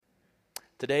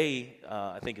Today,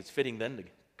 I think it's fitting then to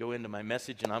go into my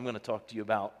message, and I'm going to talk to you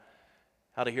about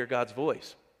how to hear God's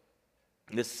voice.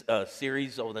 This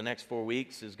series over the next 4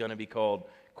 weeks is going to be called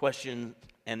Questions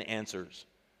and Answers.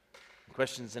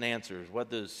 Questions and Answers.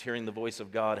 What does hearing the voice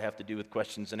of God have to do with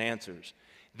questions and answers?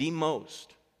 The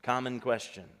most common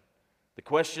question, the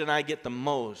question I get the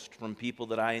most from people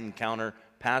that I encounter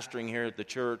pastoring here at the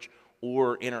church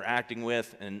or interacting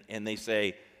with, and they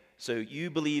say, so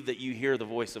you believe that you hear the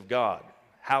voice of God.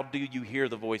 How do you hear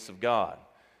the voice of God?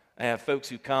 I have folks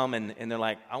who come and they're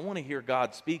like, I want to hear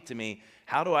God speak to me.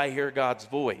 How do I hear God's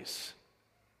voice?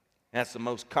 That's the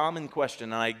most common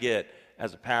question I get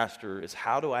as a pastor is,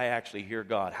 how do I actually hear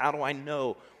God? How do I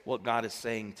know what God is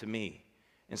saying to me?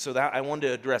 And so that I wanted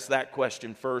to address that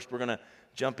question first. We're going to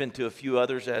jump into a few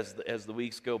others as the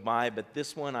weeks go by, but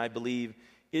this one I believe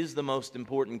is the most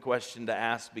important question to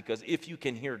ask, because if you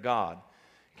can hear God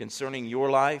concerning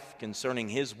your life, concerning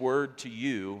His word to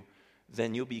you,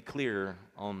 then you'll be clear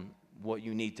on what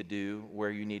you need to do,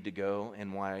 where you need to go,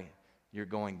 and why you're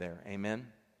going there. Amen?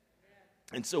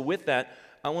 And so with that,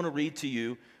 I want to read to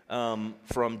you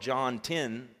from John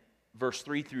 10, verse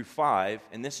 3 through 5,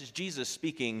 and this is Jesus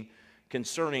speaking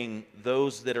concerning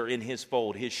those that are in His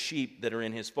fold, His sheep that are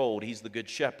in His fold. He's the good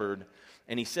shepherd,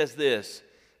 and He says this,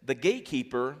 the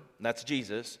gatekeeper, that's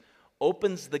Jesus,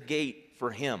 opens the gate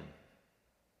for Him,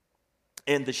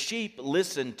 and the sheep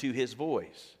listen to His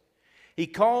voice. He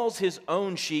calls His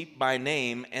own sheep by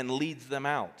name and leads them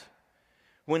out.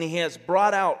 When He has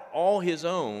brought out all His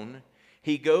own,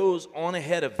 He goes on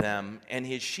ahead of them, and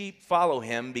His sheep follow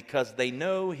Him because they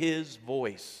know His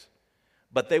voice.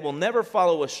 But they will never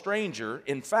follow a stranger.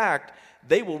 In fact,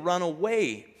 they will run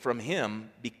away from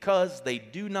Him because they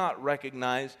do not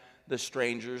recognize the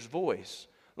stranger's voice.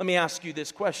 Let me ask you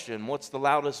this question. What's the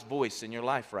loudest voice in your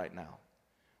life right now?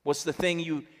 What's the thing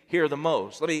you hear the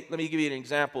most? Let me give you an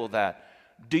example of that.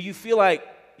 Do you feel like,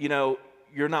 you're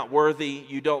not worthy,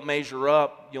 you don't measure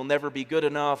up, you'll never be good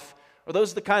enough? Are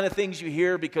those the kind of things you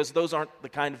hear? Because those aren't the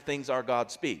kind of things our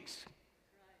God speaks.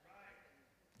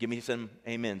 Give me some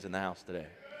amens in the house today.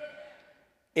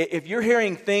 If you're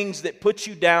hearing things that put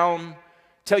you down,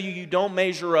 tell you you don't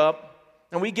measure up,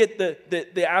 and we get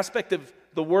the aspect of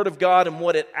the Word of God and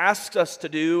what it asks us to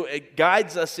do, it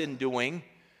guides us in doing.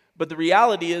 But the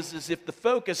reality is if the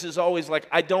focus is always like,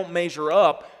 I don't measure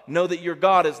up, know that your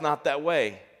God is not that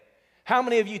way. How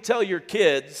many of you tell your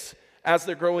kids as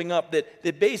they're growing up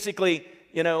that basically,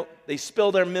 they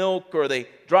spill their milk or they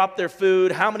drop their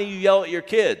food? How many of you yell at your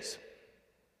kids?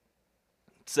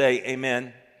 Say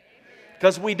amen.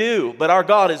 Because we do, but our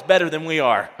God is better than we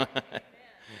are.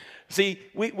 See,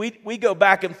 we go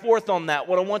back and forth on that.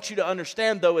 What I want you to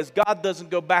understand, though, is God doesn't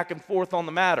go back and forth on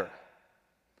the matter.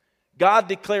 God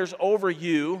declares over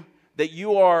you that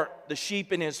you are the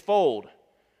sheep in His fold.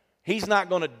 He's not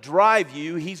going to drive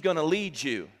you, He's going to lead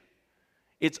you.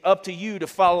 It's up to you to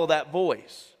follow that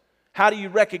voice. How do you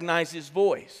recognize His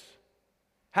voice?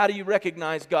 How do you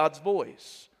recognize God's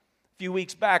voice? A few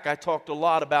weeks back, I talked a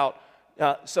lot about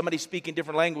somebody speaking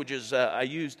different languages. I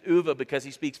used Uva because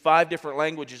he speaks 5 different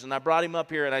languages, and I brought him up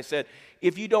here and I said,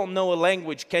 if you don't know a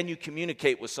language, can you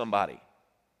communicate with somebody?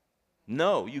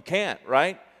 No, you can't,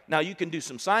 right? Now, you can do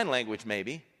some sign language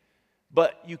maybe,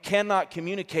 but you cannot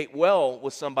communicate well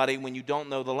with somebody when you don't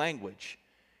know the language.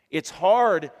 It's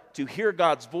hard to hear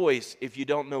God's voice if you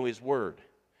don't know His Word.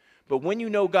 But when you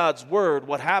know God's Word,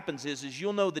 what happens is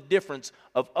you'll know the difference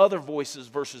of other voices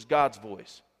versus God's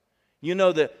voice. You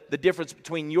know the difference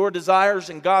between your desires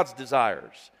and God's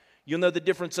desires. You'll know the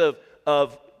difference of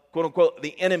quote-unquote,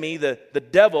 the enemy, the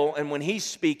devil, and when he's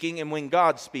speaking and when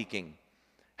God's speaking.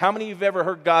 How many of you have ever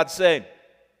heard God say,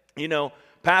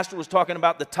 Pastor was talking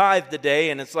about the tithe today,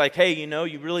 and it's like, hey,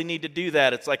 you really need to do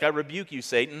that. It's like, I rebuke you,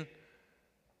 Satan.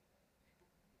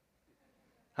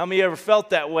 How many of you ever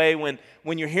felt that way when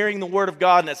you're hearing the Word of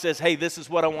God and it says, hey, this is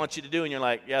what I want you to do, and you're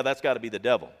like, yeah, that's got to be the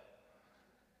devil.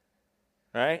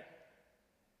 Right?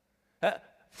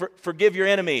 Forgive your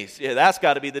enemies. Yeah, that's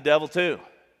got to be the devil too.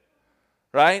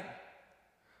 Right?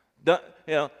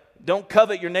 Don't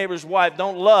covet your neighbor's wife.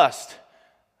 Don't lust.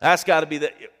 That's got to be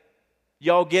the...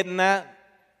 Y'all getting that?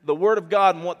 The Word of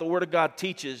God and what the Word of God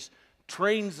teaches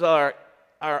trains our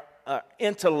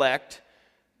intellect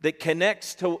that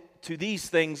connects to these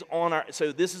things on our...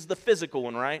 So this is the physical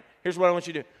one, right? Here's what I want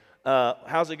you to do.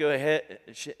 How's it go?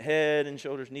 Head and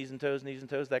shoulders, knees and toes,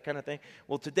 that kind of thing.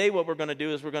 Well, today what we're going to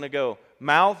do is we're going to go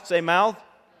mouth, say mouth,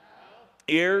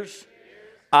 ears,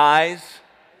 eyes,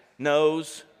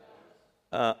 nose,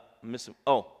 and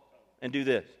do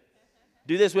this.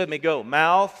 Do this with me. Go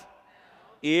mouth,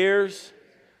 ears,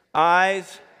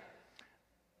 eyes,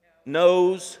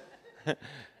 nose,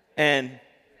 and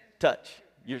touch.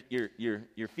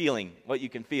 You're feeling what you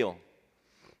can feel.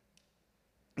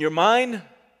 Your mind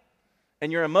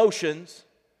and your emotions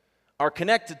are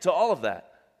connected to all of that.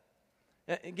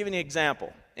 I'll give you an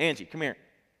example. Angie, come here.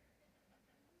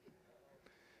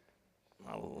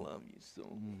 I love you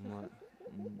so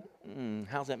much.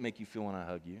 How's that make you feel when I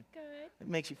hug you? Good. It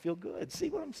makes you feel good. See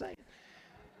what I'm saying?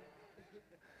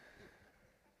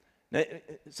 Now,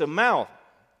 so mouth.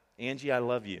 Angie, I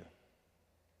love you.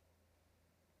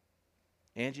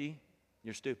 Angie,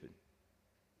 you're stupid.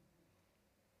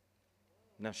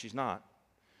 No, she's not.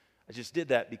 I just did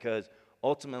that because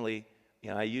ultimately,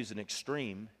 I use an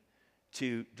extreme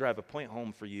to drive a point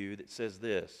home for you that says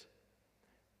this,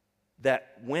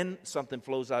 that when something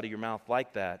flows out of your mouth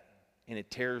like that and it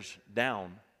tears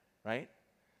down, right?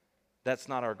 That's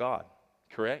not our God,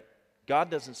 correct?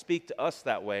 God doesn't speak to us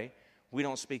that way. We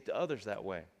don't speak to others that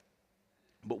way.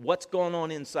 But what's going on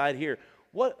inside here?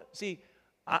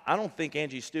 I don't think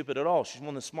Angie's stupid at all. She's one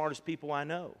of the smartest people I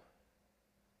know.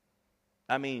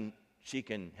 I mean, she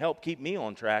can help keep me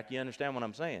on track. You understand what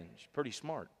I'm saying? She's pretty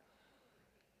smart.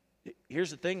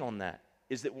 Here's the thing on that,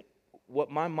 is that what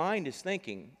my mind is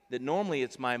thinking, that normally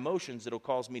it's my emotions that'll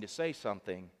cause me to say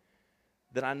something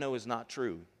that I know is not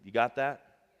true. You got that?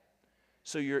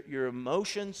 So your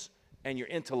emotions and your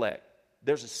intellect,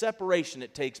 there's a separation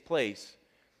that takes place.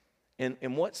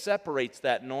 And what separates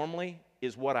that normally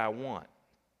is what I want.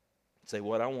 Say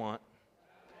what I want.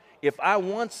 If I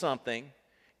want something,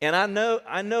 and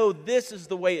I know this is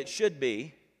the way it should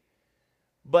be,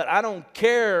 but I don't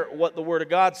care what the Word of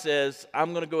God says,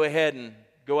 I'm going to go ahead and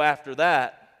go after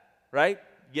that, right?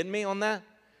 Getting me on that?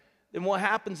 Then what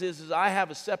happens is I have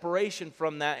a separation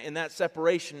from that, and that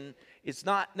separation, it's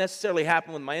not necessarily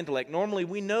happening with my intellect. Normally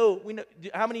we know,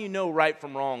 how many of you know right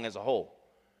from wrong as a whole?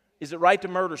 Is it right to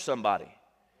murder somebody?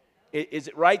 Is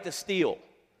it right to steal?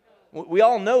 We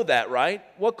all know that, right?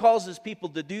 What causes people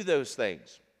to do those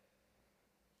things?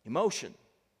 Emotion.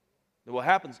 What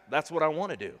happens, that's what I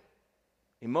want to do.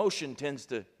 Emotion tends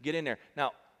to get in there.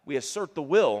 Now, we assert the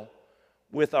will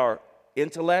with our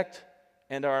intellect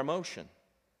and our emotion.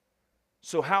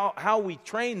 So how we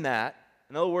train that,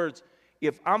 in other words,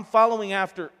 if I'm following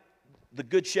after the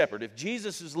Good Shepherd, if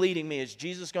Jesus is leading me, is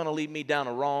Jesus going to lead me down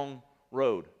a wrong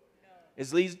road? No.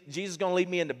 Is Jesus going to lead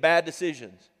me into bad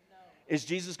decisions? No. Is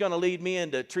Jesus going to lead me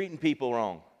into treating people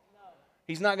wrong? No.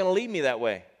 He's not going to lead me that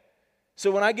way. So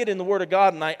when I get in the Word of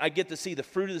God and I get to see the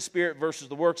fruit of the Spirit versus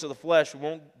the works of the flesh, we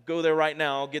won't go there right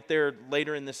now. I'll get there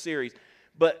later in this series.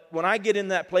 But when I get in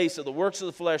that place of the works of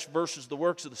the flesh versus the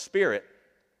works of the Spirit,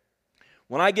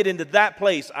 when I get into that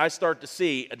place, I start to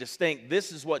see a distinct,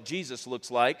 this is what Jesus looks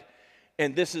like,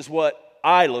 and this is what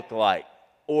I look like,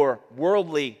 or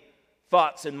worldly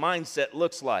thoughts and mindset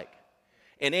looks like.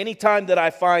 And any time that I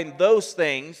find those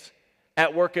things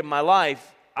at work in my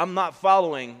life, I'm not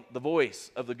following the voice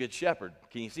of the Good Shepherd.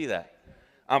 Can you see that?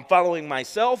 I'm following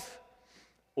myself,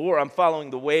 or I'm following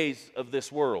the ways of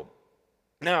this world.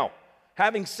 Now,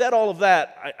 having said all of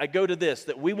that, I go to this,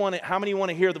 that how many want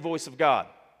to hear the voice of God?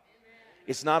 Amen.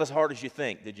 It's not as hard as you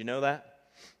think. Did you know that?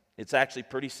 It's actually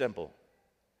pretty simple.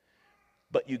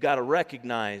 But you got to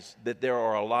recognize that there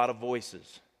are a lot of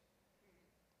voices.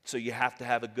 So you have to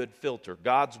have a good filter.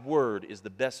 God's Word is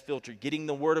the best filter. Getting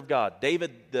the Word of God.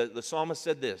 David, the psalmist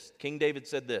said this. King David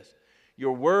said this.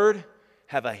 Your Word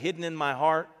have I hidden in my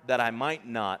heart that I might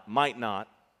not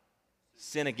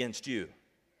sin against you.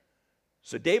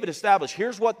 So David established,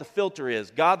 here's what the filter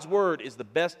is. God's Word is the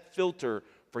best filter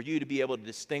for you to be able to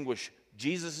distinguish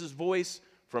Jesus' voice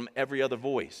from every other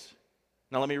voice.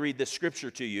 Now let me read this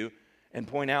scripture to you and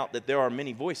point out that there are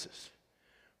many voices.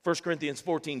 1 Corinthians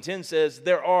 14:10 says,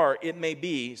 there are, it may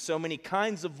be, so many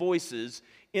kinds of voices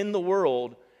in the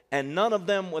world, and none of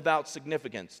them without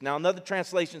significance. Now, another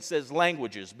translation says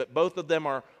languages, but both of them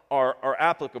are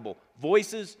applicable.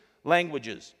 Voices,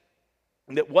 languages.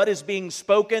 That what is being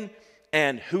spoken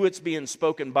and who it's being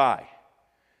spoken by.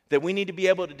 That we need to be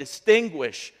able to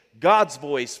distinguish God's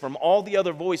voice from all the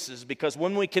other voices, because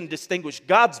when we can distinguish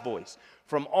God's voice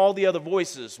from all the other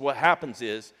voices, what happens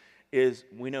is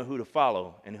we know who to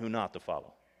follow and who not to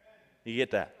follow. You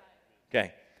get that?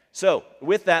 Okay. So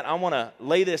with that, I want to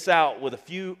lay this out with a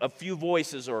few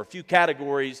voices or a few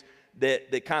categories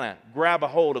that kind of grab a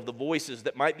hold of the voices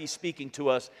that might be speaking to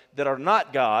us that are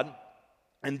not God.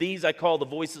 And these I call the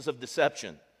voices of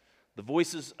deception. The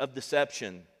voices of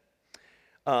deception.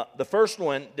 The first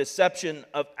one, deception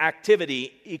of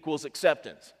activity equals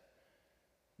acceptance.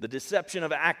 The deception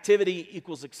of activity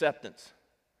equals acceptance.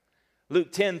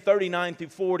 Luke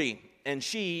 10:39-40, and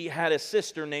she had a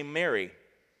sister named Mary,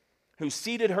 who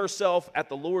seated herself at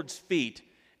the Lord's feet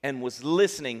and was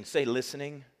listening. Say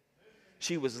listening.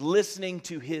 She was listening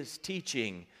to his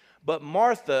teaching. But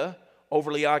Martha,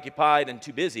 overly occupied and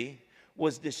too busy,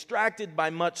 was distracted by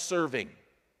much serving.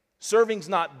 Serving's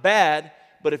not bad,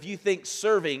 but if you think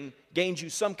serving gains you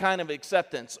some kind of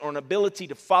acceptance or an ability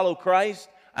to follow Christ,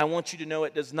 I want you to know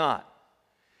it does not.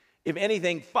 If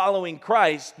anything, following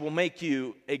Christ will make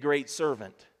you a great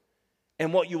servant.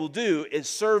 And what you will do is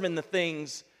serve in the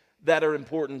things that are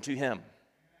important to him.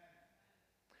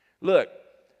 Look,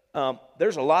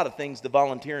 there's a lot of things to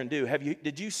volunteer and do.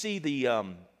 Did you see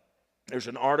there's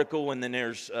an article and then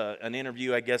there's an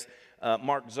interview, I guess,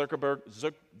 Mark Zuckerberg,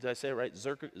 did I say it right?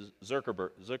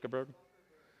 Zuckerberg?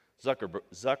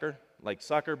 Like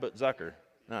sucker, but Zucker.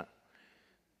 No.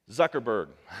 Zuckerberg.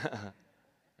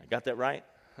 I got that right?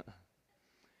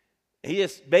 He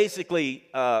just basically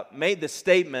made the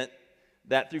statement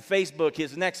that through Facebook,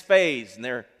 his next phase, and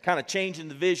they're kind of changing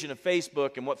the vision of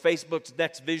Facebook, and what Facebook's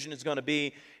next vision is going to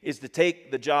be is to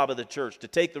take the job of the church, to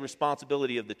take the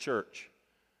responsibility of the church,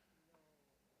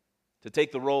 to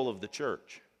take the role of the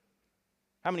church.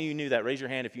 How many of you knew that? Raise your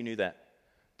hand if you knew that.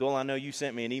 Dole, I know you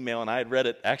sent me an email, and I had read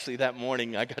it actually that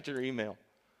morning. I got your email.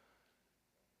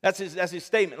 That's his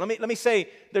statement. Let me say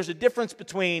there's a difference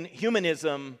between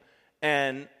humanism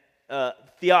and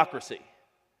theocracy.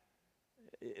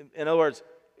 In other words,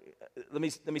 let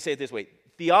me say it this way.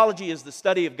 Theology is the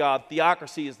study of God.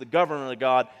 Theocracy is the government of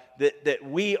God. That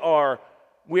we are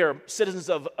citizens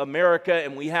of America,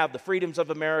 and we have the freedoms of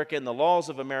America and the laws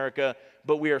of America,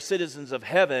 but we are citizens of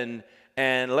heaven,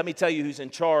 and let me tell you who's in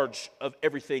charge of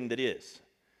everything that is.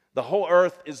 The whole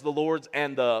earth is the Lord's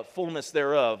and the fullness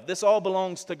thereof. This all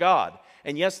belongs to God.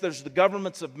 And yes, there's the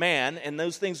governments of man, and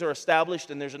those things are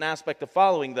established, and there's an aspect of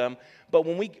following them. But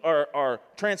when we are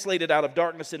translated out of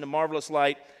darkness into marvelous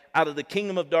light, out of the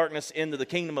kingdom of darkness into the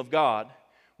kingdom of God,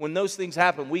 when those things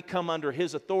happen, we come under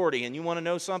his authority. And you want to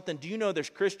know something? Do you know there's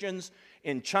Christians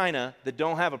in China that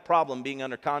don't have a problem being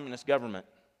under communist government?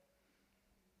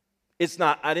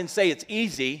 I didn't say it's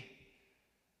easy.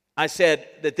 I said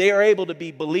that they are able to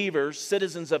be believers,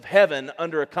 citizens of heaven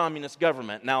under a communist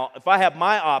government. Now, if I have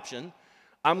my option,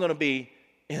 I'm going to be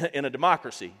in a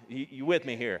democracy. You with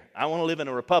me here? I want to live in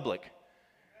a republic.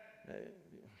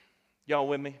 Y'all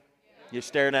with me? You're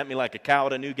staring at me like a cow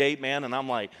at a new gate, man, and I'm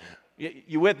like,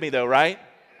 you with me though, right?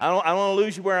 I don't want to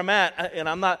lose you where I'm at, and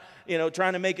I'm not,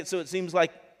 trying to make it so it seems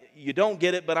like you don't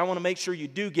get it, but I want to make sure you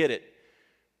do get it.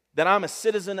 That I'm a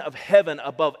citizen of heaven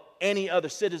above any other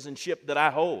citizenship that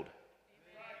I hold.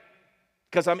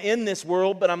 Because I'm in this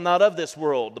world, but I'm not of this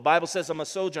world. The Bible says I'm a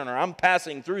sojourner. I'm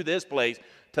passing through this place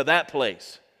to that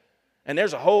place. And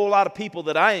there's a whole lot of people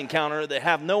that I encounter that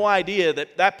have no idea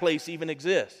that that place even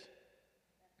exists.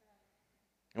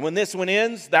 And when this one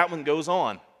ends, that one goes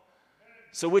on.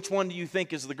 So which one do you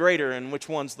think is the greater and which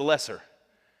one's the lesser?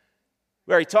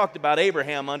 We already talked about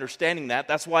Abraham understanding that.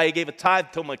 That's why he gave a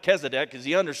tithe to Melchizedek, because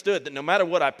he understood that no matter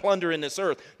what I plunder in this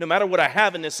earth, no matter what I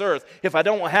have in this earth, if I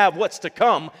don't have what's to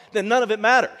come, then none of it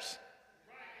matters.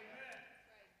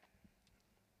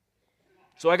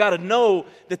 So I got to know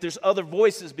that there's other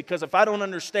voices, because if I don't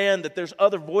understand that there's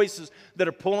other voices that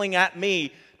are pulling at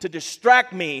me to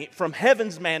distract me from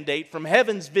heaven's mandate, from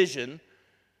heaven's vision,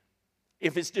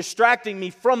 if it's distracting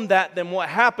me from that, then what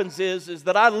happens is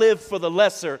that I live for the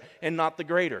lesser and not the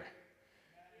greater.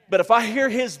 But if I hear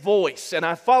his voice and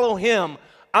I follow him,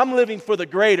 I'm living for the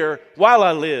greater while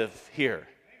I live here.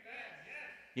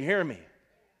 You hear me?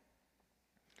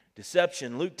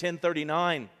 Deception, Luke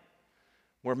 10:39,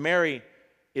 where Mary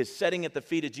is sitting at the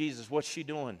feet of Jesus. What's she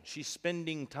doing? She's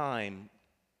spending time.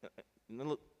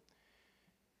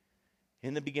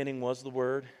 In the beginning was the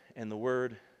Word, and the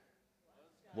Word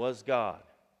was God,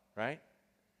 right?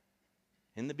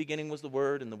 In the beginning was the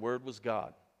Word, and the Word was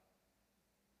God.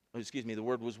 The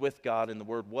Word was with God, and the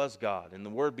Word was God. And the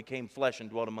Word became flesh and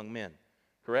dwelt among men,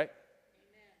 correct?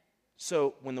 Amen.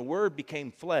 So when the Word became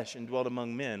flesh and dwelt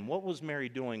among men, what was Mary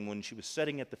doing when she was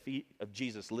sitting at the feet of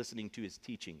Jesus listening to his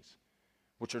teachings,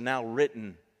 which are now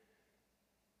written?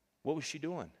 What was she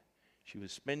doing? She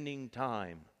was spending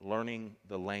time learning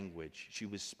the language. She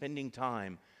was spending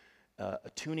time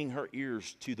attuning her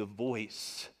ears to the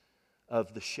voice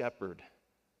of the shepherd,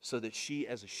 so that she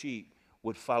as a sheep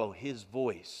would follow his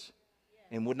voice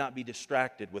and would not be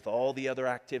distracted with all the other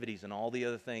activities and all the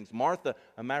other things. Martha,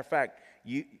 a matter of fact,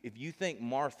 if you think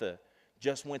Martha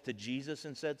just went to Jesus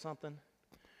and said something,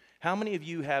 how many of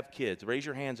you have kids? Raise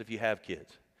your hands if you have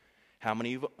kids. How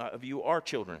many of you are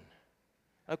children?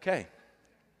 Okay.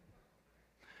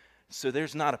 So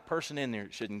there's not a person in there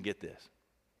that shouldn't get this.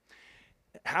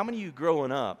 How many of you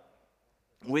growing up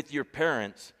with your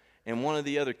parents and one of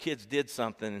the other kids did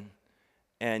something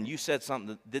and you said something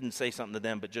that didn't say something to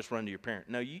them, but just run to your parent.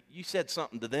 No, you said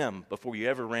something to them before you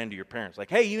ever ran to your parents. Like,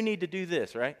 hey, you need to do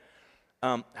this, right?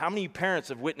 How many parents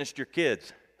have witnessed your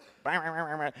kids?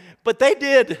 But they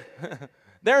did.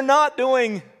 They're not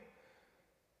doing.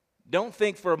 Don't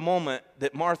think for a moment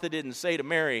that Martha didn't say to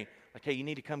Mary, like, hey, you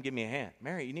need to come give me a hand.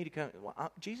 Mary, you need to come.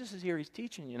 Well, Jesus is here. He's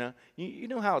teaching, you know. You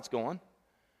know how it's going.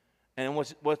 And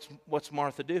what's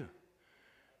Martha do?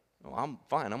 Well, I'm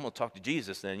fine. I'm going to talk to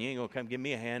Jesus then. You ain't going to come give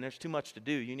me a hand. There's too much to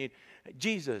do. You need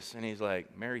Jesus. And he's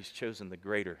like, Mary's chosen the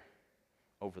greater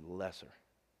over the lesser.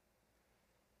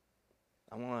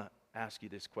 I want to ask you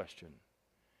this question.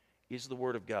 Is the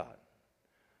Word of God,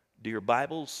 do your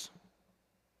Bibles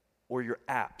or your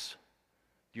apps,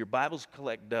 do your Bibles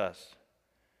collect dust?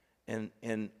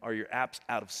 And are your apps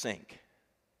out of sync?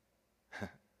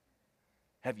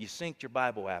 Have you synced your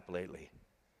Bible app lately?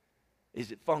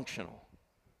 Is it functional?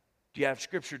 Do you have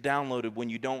Scripture downloaded when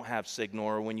you don't have signal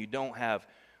or when you don't have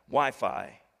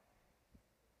Wi-Fi?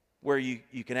 Where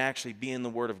you can actually be in the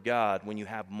Word of God when you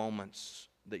have moments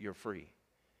that you're free.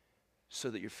 So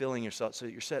that you're filling yourself, so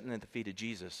that you're sitting at the feet of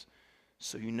Jesus.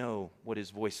 So you know what His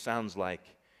voice sounds like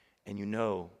and you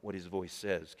know what His voice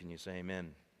says. Can you say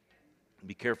amen?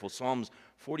 Be careful. Psalms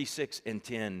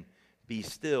 46:10. Be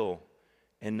still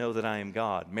and know that I am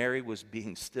God. Mary was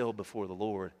being still before the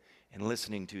Lord and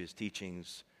listening to His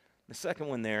teachings. The second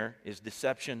one there is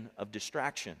deception of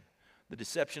distraction. The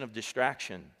deception of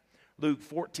distraction. Luke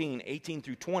 14:18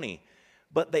 through 20.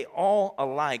 But they all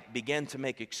alike began to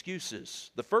make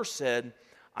excuses. The first said,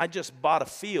 I just bought a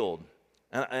field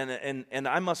and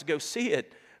I must go see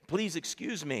it. Please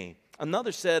excuse me.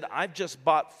 Another said, I've just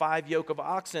bought 5 yoke of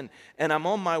oxen and I'm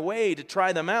on my way to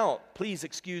try them out. Please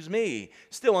excuse me.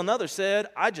 Still another said,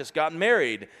 I just got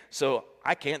married, so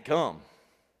I can't come.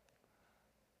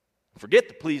 Forget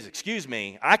the please excuse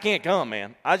me. I can't come,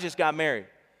 man. I just got married.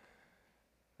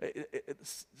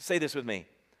 Say this with me.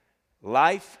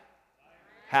 Life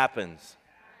happens.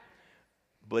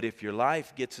 But if your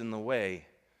life gets in the way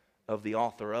of the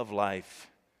author of life,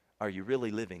 are you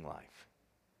really living life?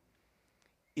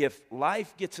 If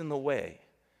life gets in the way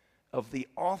of the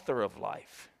author of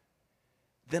life,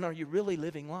 then are you really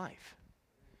living life?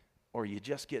 Or are you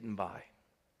just getting by?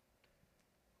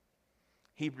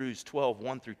 Hebrews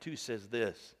 12:1 through 2 says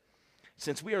this.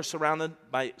 Since we are surrounded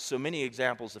by so many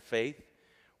examples of faith,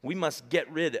 we must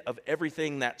get rid of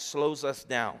everything that slows us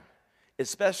down,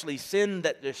 especially sin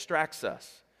that distracts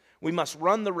us. We must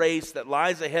run the race that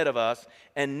lies ahead of us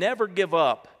and never give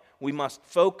up. We must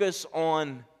focus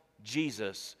on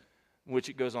Jesus, which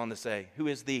it goes on to say, who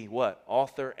is the what?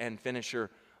 Author and finisher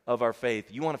of our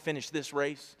faith. You want to finish this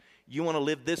race? You want to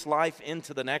live this life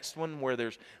into the next one where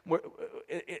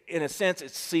in a sense,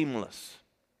 it's seamless.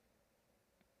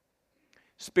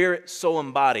 Spirit, soul,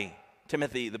 and body.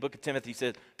 Timothy, the book of Timothy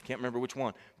says, I can't remember which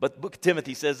one, but the book of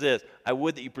Timothy says this, I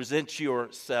would that you present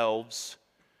yourselves,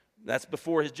 that's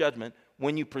before his judgment,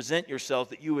 when you present yourselves,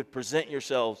 that you would present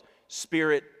yourselves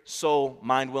spirit, soul,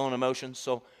 mind, will, and emotions,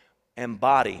 soul, and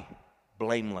body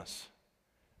blameless.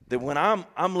 That when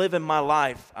I'm living my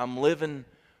life, I'm living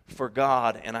for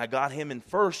God, and I got Him in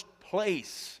first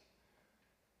place.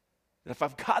 And if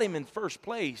I've got Him in first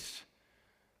place,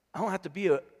 I don't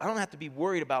have to be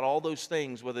worried about all those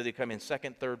things, whether they come in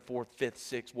second, third, fourth, fifth,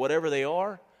 sixth, whatever they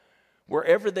are,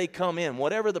 wherever they come in,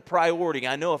 whatever the priority.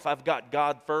 I know if I've got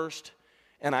God first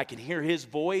and I can hear His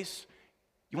voice,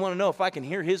 you want to know if I can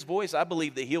hear His voice, I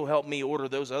believe that He'll help me order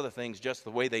those other things just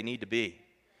the way they need to be.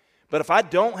 But if I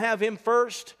don't have Him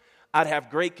first, I'd have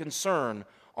great concern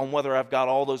on whether I've got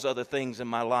all those other things in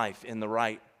my life in the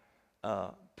right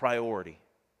priority.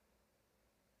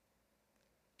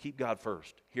 Keep God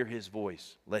first. Hear His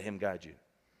voice. Let Him guide you.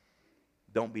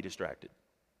 Don't be distracted.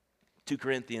 2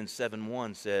 Corinthians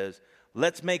 7:1 says,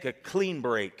 let's make a clean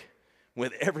break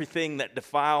with everything that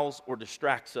defiles or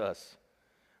distracts us,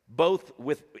 both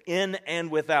within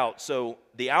and without. So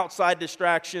the outside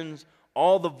distractions,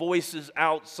 all the voices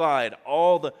outside,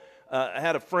 I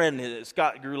had a friend,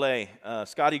 Scotty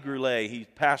Groulet, he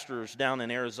pastors down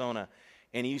in Arizona,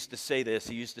 and he used to say this.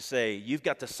 He used to say, you've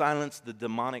got to silence the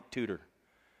demonic tutor.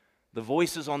 The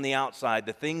voices on the outside,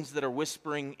 the things that are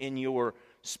whispering in your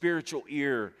spiritual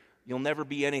ear, you'll never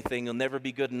be anything, you'll never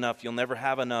be good enough, you'll never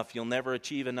have enough, you'll never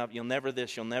achieve enough, you'll never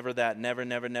this, you'll never that, never,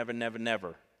 never, never, never,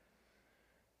 never.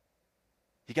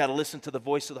 You got to listen to the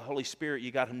voice of the Holy Spirit.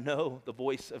 You got to know the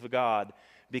voice of God,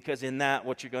 because in that,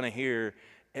 what you're going to hear,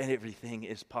 everything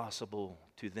is possible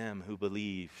to them who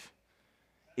believe.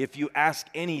 If you ask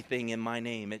anything in my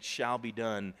name, it shall be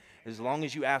done, as long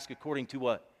as you ask according to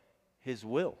what? His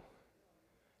will.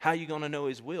 How are you going to know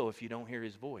His will if you don't hear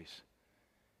His voice?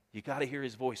 You got to hear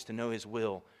his voice to know his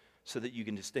will so that you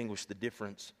can distinguish the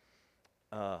difference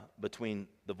between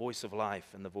the voice of life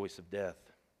and the voice of death.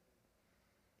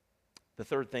 The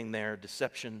third thing there,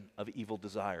 deception of evil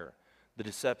desire. The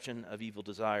deception of evil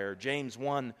desire. James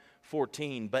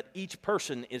 1:14, but each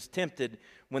person is tempted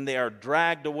when they are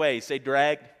dragged away. Say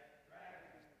dragged.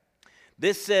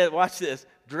 This said, watch this,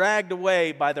 dragged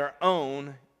away by their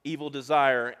own evil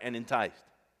desire and enticed.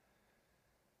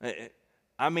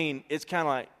 I mean, it's kind of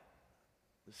like,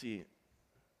 let's see,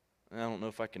 I don't know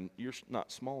if I can, you're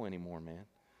not small anymore, man.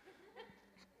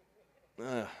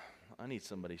 I need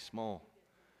somebody small.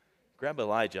 Grab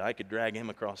Elijah. I could drag him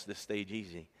across this stage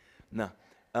easy. No.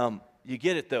 You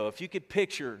get it, though. If you could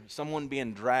picture someone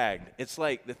being dragged, it's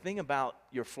like the thing about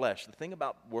your flesh, the thing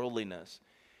about worldliness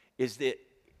is that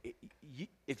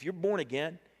if you're born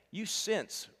again, you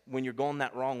sense when you're going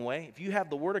that wrong way. If you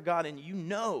have the Word of God in you,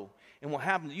 know. And what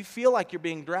happens, you feel like you're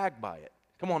being dragged by it.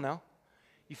 Come on now.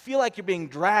 You feel like you're being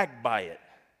dragged by it.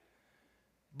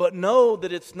 But know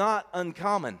that it's not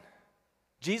uncommon.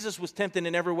 Jesus was tempted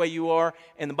in every way you are,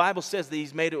 and the Bible says that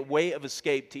he's made a way of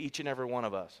escape to each and every one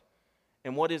of us.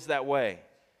 And what is that way?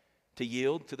 To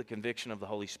yield to the conviction of the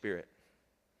Holy Spirit.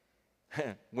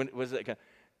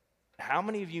 How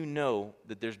many of you know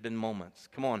that there's been moments?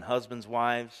 Come on, husbands,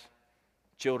 wives,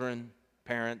 children,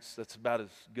 parents. That's about as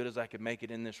good as I could make it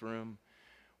in this room.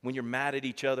 When you're mad at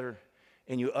each other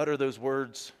and you utter those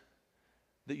words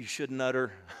that you shouldn't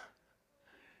utter.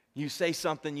 You say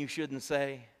something you shouldn't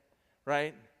say,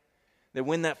 right? That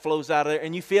when that flows out of there,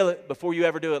 and you feel it before you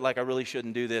ever do it, like I really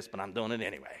shouldn't do this, but I'm doing it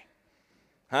anyway.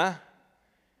 Huh?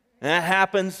 And that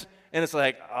happens, and it's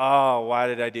like, oh, why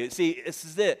did I do it? See, this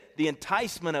is it. The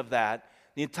enticement of that,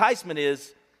 the enticement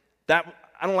is that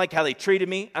I don't like how they treated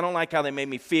me. I don't like how they made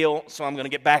me feel, so I'm going to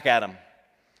get back at them.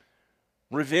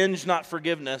 Revenge, not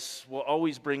forgiveness, will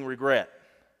always bring regret.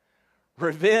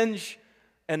 Revenge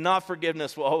and not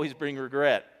forgiveness will always bring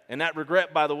regret. And that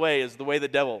regret, by the way, is the way the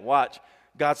devil, watch.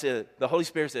 God said, the Holy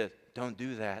Spirit says, don't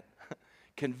do that.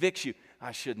 Convicts you.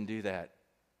 I shouldn't do that.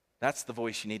 That's the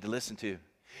voice you need to listen to.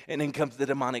 And then comes the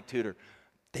demonic tutor.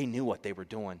 They knew what they were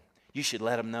doing. You should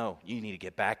let them know. You need to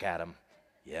get back at them.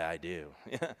 Yeah, I do.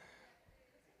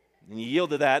 And you yield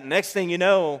to that. Next thing you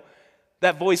know,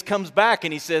 that voice comes back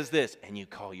and he says this, and you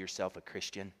call yourself a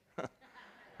Christian.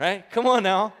 Right? Come on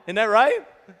now. Isn't that right?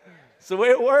 It's the way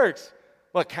it works.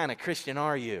 What kind of Christian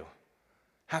are you?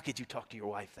 How could you talk to your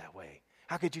wife that way?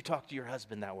 How could you talk to your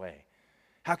husband that way?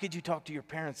 How could you talk to your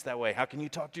parents that way? How can you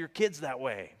talk to your kids that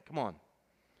way? Come on.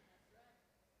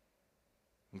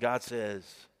 And God says,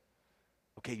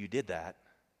 okay, you did that.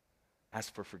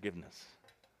 Ask for forgiveness.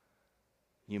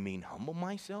 You mean humble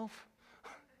myself?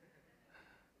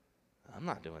 I'm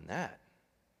not doing that.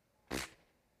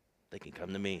 They can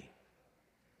come to me.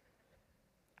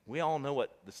 We all know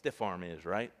what the stiff arm is,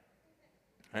 right?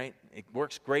 Right? It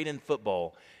works great in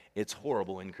football. It's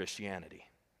horrible in Christianity.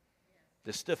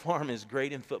 The stiff arm is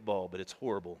great in football, but it's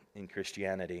horrible in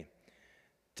Christianity.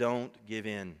 Don't give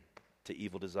in to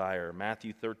evil desire.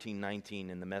 Matthew 13:19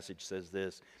 in the Message says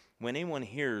this, when anyone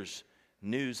hears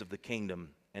news of the kingdom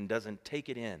and doesn't take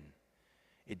it in,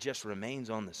 it just remains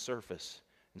on the surface.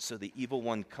 And so the evil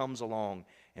one comes along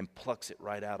and plucks it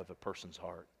right out of a person's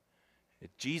heart.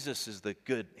 Jesus is the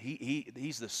good,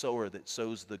 he's the sower that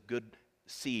sows the good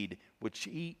seed, which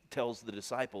he tells the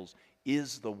disciples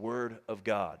is the word of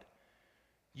God.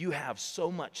 You have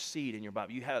so much seed in your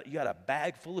Bible. You got a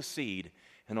bag full of seed,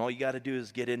 and all you got to do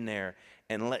is get in there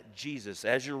and let Jesus,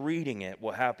 as you're reading it,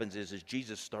 what happens is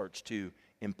Jesus starts to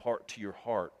impart to your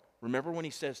heart. Remember when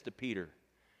he says to Peter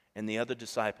and the other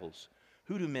disciples,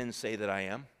 who do men say that I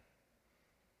am?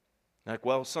 Like,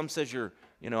 well, some says you're,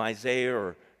 Isaiah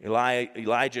or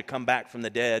Elijah come back from the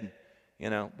dead.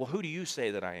 Well, who do you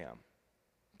say that I am?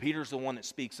 Peter's the one that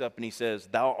speaks up and he says,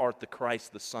 thou art the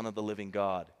Christ, the Son of the living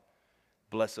God.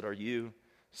 Blessed are you,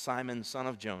 Simon, son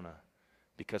of Jonah,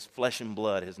 because flesh and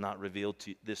blood has not revealed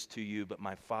this to you, but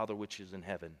my Father which is in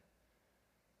heaven.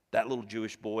 That little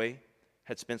Jewish boy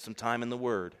had spent some time in the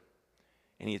Word,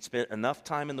 and he had spent enough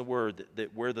time in the Word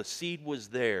that where the seed was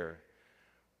there,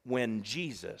 when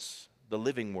Jesus, the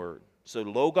living Word, so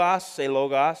Logos, say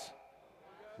Logos,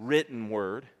 written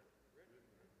Word.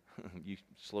 You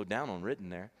slowed down on written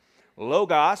there.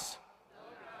 Logos,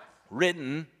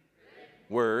 written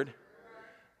Word.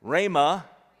 Rhema,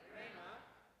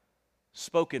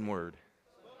 spoken word.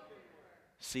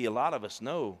 See, a lot of us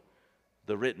know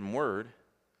the written word,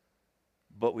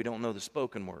 but we don't know the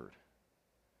spoken word.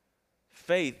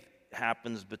 Faith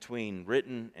happens between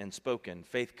written and spoken.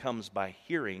 Faith comes by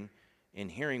hearing,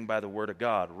 and hearing by the word of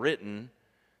God. Written,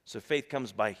 so faith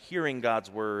comes by hearing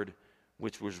God's word.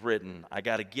 which was written. I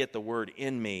got to get the word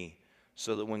in me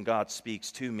so that when God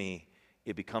speaks to me,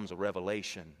 it becomes a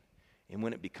revelation. And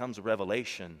when it becomes a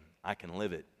revelation, I can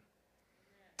live it.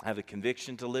 I have the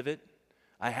conviction to live it.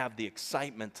 I have the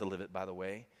excitement to live it, by the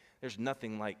way. There's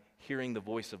nothing like hearing the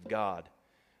voice of God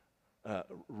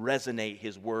resonate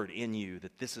His word in you,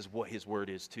 that this is what His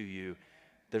word is to you.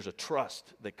 There's a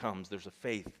trust that comes. There's a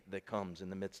faith that comes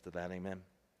in the midst of that. Amen.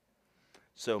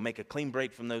 So make a clean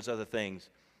break from those other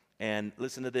things. And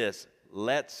listen to this.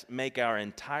 Let's make our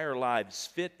entire lives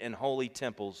fit and holy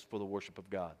temples for the worship of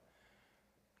God.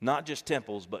 Not just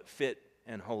temples, but fit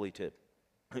and holy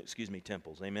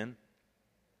temples. Amen.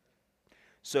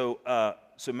 So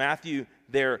Matthew,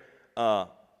 there,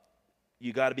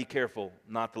 you got to be careful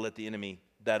not to let the enemy,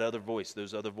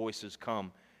 those other voices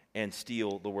come and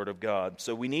steal the word of God.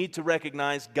 So we need to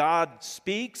recognize God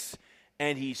speaks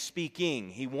and He's speaking.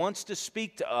 He wants to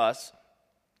speak to us.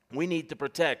 We need to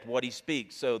protect what He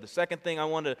speaks. So the second thing I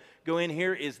want to go in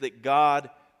here is that God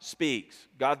speaks.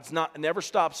 God's never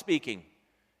stopped speaking.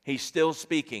 He's still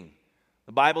speaking.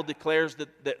 The Bible declares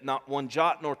that not one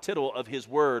jot nor tittle of His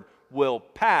word will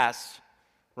pass,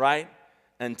 right,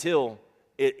 until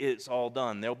it's all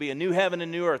done. There'll be a new heaven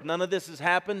and new earth. None of this has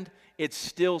happened. It's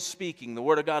still speaking. The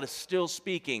Word of God is still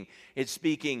speaking. It's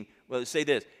speaking, well, say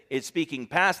this. It's speaking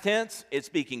past tense, it's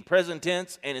speaking present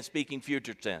tense, and it's speaking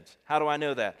future tense. How do I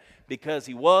know that? Because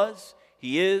He was,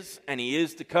 He is, and He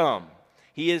is to come.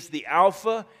 He is the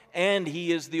Alpha and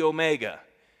He is the Omega.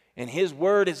 And His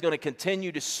Word is going to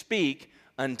continue to speak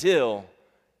until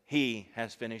He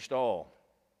has finished all.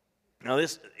 Now,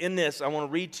 in this, I want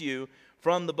to read to you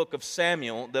from the book of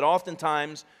Samuel that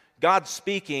oftentimes God's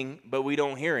speaking, but we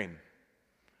don't hear Him.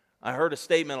 I heard a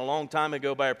statement a long time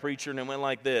ago by a preacher, and it went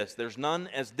like this: there's none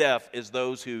as deaf as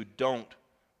those who don't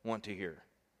want to hear.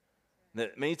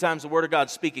 That many times the Word of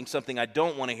God's speaking something I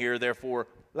don't want to hear, therefore,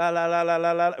 la, la, la, la,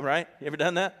 la, la, right? You ever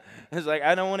done that? It's like,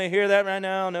 I don't want to hear that right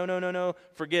now. No.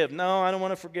 Forgive. No, I don't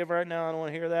want to forgive right now. I don't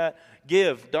want to hear that.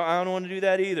 Give. I don't want to do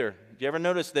that either. Do you ever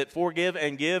notice that forgive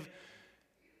and give?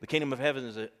 The kingdom of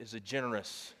heaven is a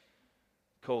generous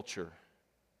culture.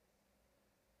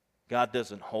 God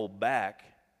doesn't hold back.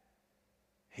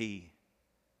 He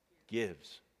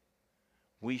gives.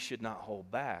 We should not hold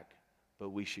back, but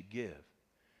we should give.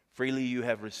 Freely you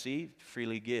have received,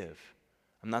 freely give.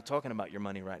 I'm not talking about your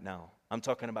money right now. I'm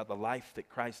talking about the life that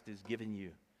Christ has given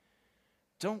you.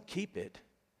 Don't keep it.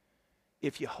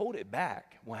 If you hold it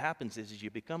back, what happens is you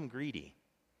become greedy.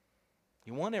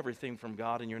 You want everything from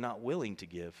God and you're not willing to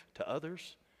give to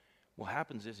others. What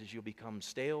happens is you'll become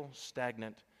stale,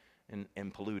 stagnant,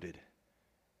 and polluted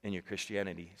in your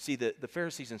Christianity. See, the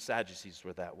Pharisees and Sadducees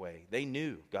were that way. They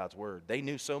knew God's word. They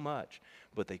knew so much,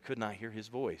 but they could not hear His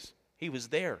voice. He was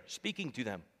there speaking to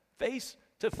them face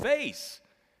to face,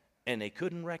 and they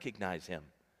couldn't recognize Him.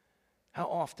 How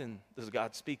often does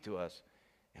God speak to us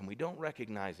and we don't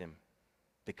recognize Him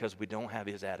because we don't have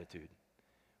His attitude?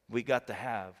 We got to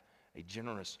have a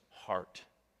generous heart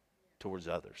towards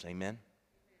others. Amen?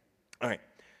 All right.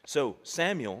 So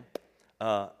Samuel,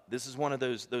 this is one of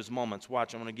those moments.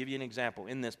 Watch, I'm going to give you an example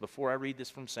in this. Before I read this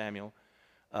from Samuel,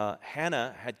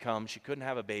 Hannah had come. She couldn't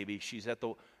have a baby. She's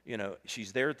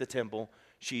she's there at the temple.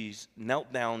 She's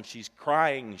knelt down. She's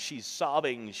crying. She's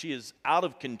sobbing. She is out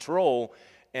of control.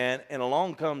 And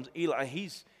along comes Eli.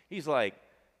 He's like,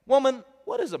 "Woman,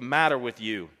 what is the matter with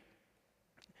you?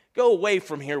 Go away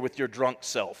from here with your drunk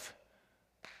self."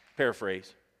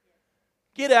 Paraphrase.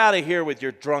 "Get out of here with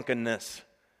your drunkenness."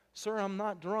 "Sir, I'm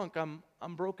not drunk. I'm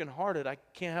brokenhearted. I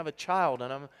can't have a child,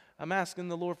 and I'm asking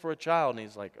the Lord for a child." And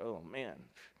he's like, "Oh man,"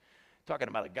 talking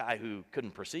about a guy who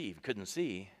couldn't perceive, couldn't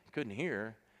see, couldn't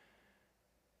hear.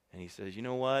 And he says, "You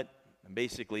know what?" And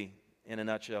basically, in a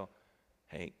nutshell,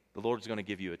 "Hey, the Lord's going to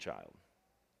give you a child."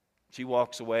 She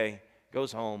walks away,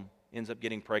 goes home, ends up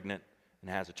getting pregnant, and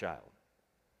has a child.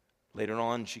 Later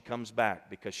on, she comes back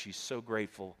because she's so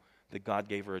grateful that God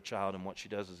gave her a child, and what she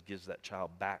does is gives that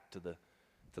child back to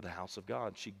the house of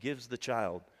God. She gives the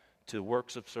child to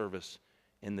works of service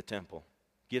in the temple.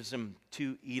 Gives him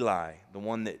to Eli, the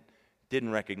one that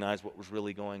didn't recognize what was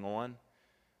really going on,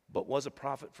 but was a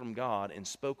prophet from God and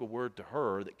spoke a word to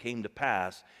her that came to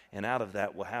pass. And out of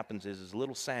that, what happens is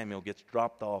little Samuel gets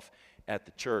dropped off at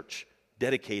the church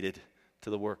dedicated to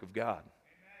the work of God.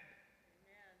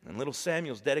 And little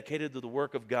Samuel's dedicated to the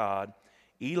work of God.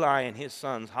 Eli and his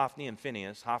sons, Hophni and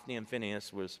Phinehas,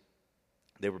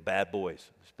 they were bad boys.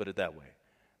 Let's put it that way.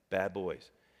 Bad boys.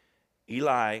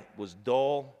 Eli was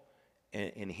dull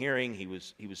in hearing. He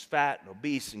was fat and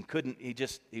obese and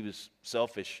he was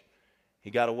selfish. He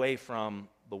got away from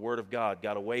the Word of God,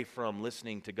 got away from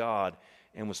listening to God,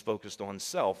 and was focused on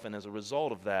self. And as a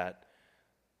result of that,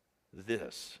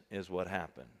 this is what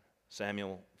happened.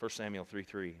 1 Samuel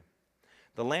 3:3.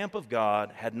 The lamp of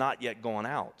God had not yet gone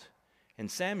out, and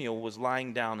Samuel was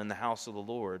lying down in the house of the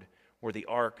Lord where the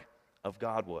ark of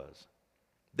God was.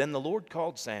 Then the Lord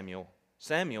called Samuel.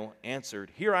 Samuel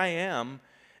answered, "Here I am."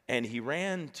 And he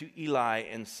ran to Eli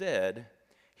and said,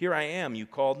 "Here I am, you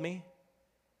called me?"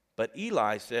 But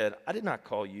Eli said, "I did not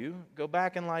call you. Go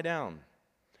back and lie down."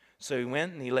 So he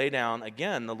went and he lay down.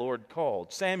 Again the Lord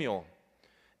called, "Samuel."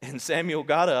 And Samuel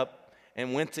got up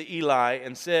and went to Eli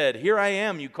and said, "Here I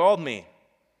am, you called me."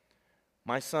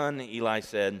 "My son," Eli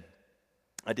said,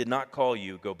 "I did not call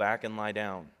you. Go back and lie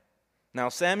down." Now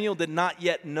Samuel did not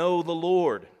yet know the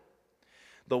Lord.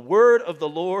 The word of the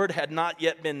Lord had not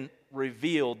yet been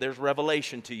revealed. There's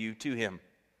revelation to him.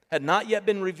 Had not yet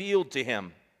been revealed to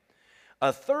him.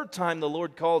 A third time the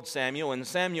Lord called Samuel, and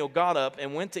Samuel got up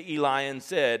and went to Eli and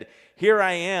said, "Here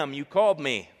I am, you called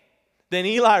me." Then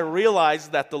Eli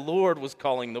realized that the Lord was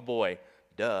calling the boy.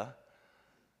 Duh.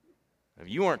 If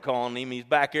you weren't calling him, he's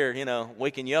back here,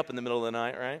 waking you up in the middle of the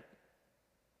night, right?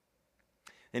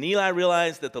 And Eli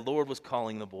realized that the Lord was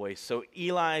calling the boy. So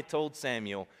Eli told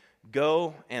Samuel,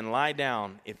 "Go and lie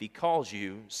down. If he calls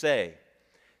you, say,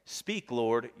 'Speak,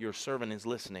 Lord, your servant is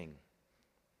listening.'"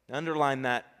 Underline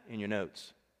that in your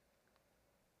notes.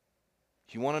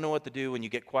 If you want to know what to do when you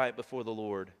get quiet before the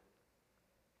Lord,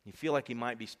 you feel like he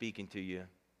might be speaking to you,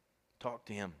 talk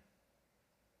to him.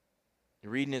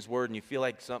 You're reading his word and you feel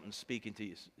like something's speaking to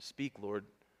you. "Speak, Lord,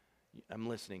 I'm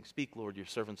listening. Speak, Lord, your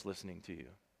servant's listening to you."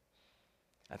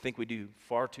 I think we do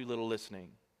far too little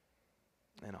listening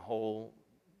and a whole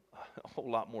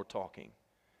lot more talking.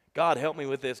 "God, help me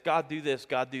with this. God, do this.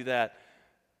 God, do that."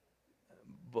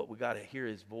 But we got to hear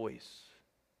his voice.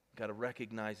 Got to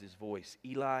recognize his voice.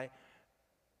 Eli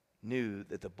knew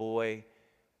that the boy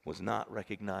was not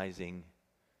recognizing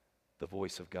the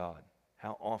voice of God.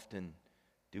 How often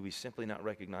do we simply not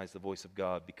recognize the voice of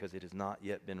God because it has not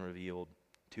yet been revealed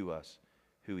to us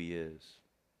who he is?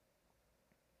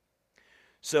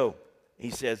 So he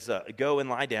says, "Go and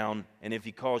lie down, and if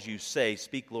he calls you, say,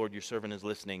 'Speak, Lord, your servant is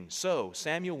listening.'" So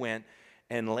Samuel went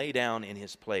and lay down in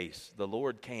his place. The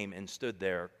Lord came and stood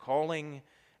there, calling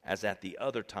as at the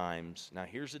other times. Now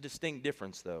here's a distinct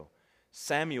difference, though.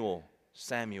 "Samuel,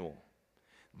 Samuel."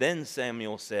 Then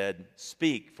Samuel said,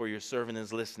 "Speak, for your servant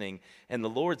is listening." And the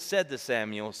Lord said to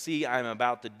Samuel, "See, I am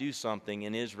about to do something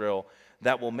in Israel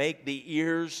that will make the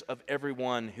ears of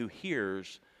everyone who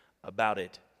hears about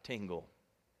it tingle."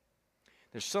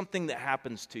 There's something that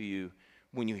happens to you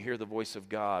when you hear the voice of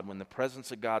God, when the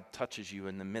presence of God touches you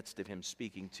in the midst of him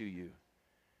speaking to you.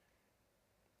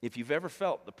 If you've ever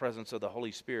felt the presence of the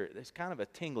Holy Spirit, there's kind of a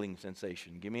tingling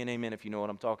sensation. Give me an amen if you know what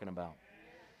I'm talking about.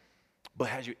 But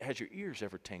has your ears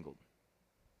ever tingled?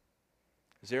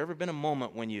 Has there ever been a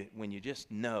moment when you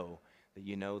just know that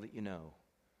you know that you know,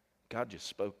 God just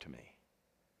spoke to me?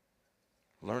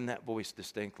 Learn that voice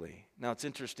distinctly. Now it's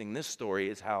interesting, this story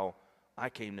is how I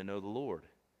came to know the Lord.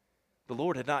 The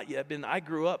Lord had not yet been, I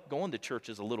grew up going to church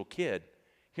as a little kid,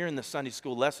 hearing the Sunday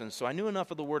school lessons, so I knew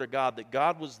enough of the Word of God that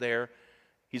God was there.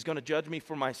 He's going to judge me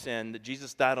for my sin, that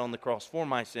Jesus died on the cross for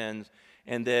my sins,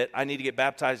 and that I need to get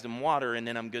baptized in water, and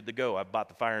then I'm good to go. I bought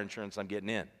the fire insurance, I'm getting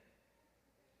in.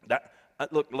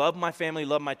 Look, love my family,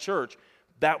 love my church.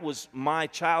 That was my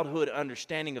childhood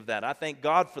understanding of that. I thank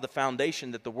God for the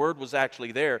foundation that the Word was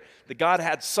actually there, that God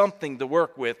had something to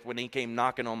work with when He came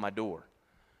knocking on my door.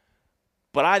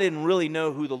 But I didn't really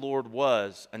know who the Lord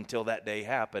was until that day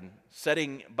happened.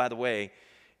 Sitting, by the way,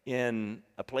 in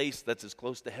a place that's as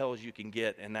close to hell as you can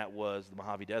get, and that was the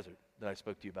Mojave Desert that I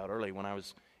spoke to you about earlier. When I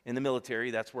was in the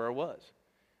military, that's where I was.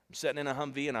 I'm sitting in a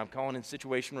Humvee, and I'm calling in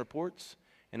situation reports,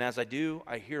 and as I do,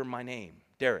 I hear my name,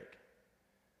 Derek.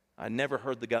 I never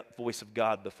heard the voice of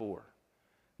God before.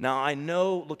 Now, I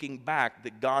know, looking back,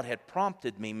 that God had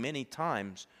prompted me many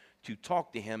times to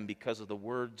talk to Him because of the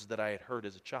words that I had heard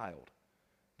as a child.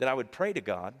 That I would pray to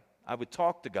God, I would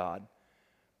talk to God,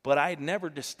 but I had never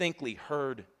distinctly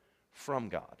heard from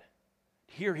God,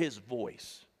 hear His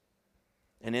voice.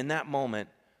 And in that moment,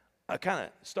 it kind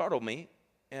of startled me,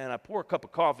 and I pour a cup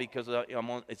of coffee because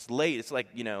it's late. It's like,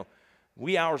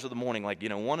 wee hours of the morning,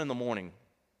 1 in the morning.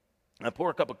 I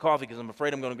pour a cup of coffee because I'm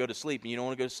afraid I'm going to go to sleep, and you don't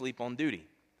want to go to sleep on duty.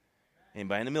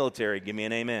 Anybody in the military, give me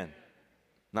an amen.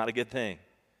 Not a good thing.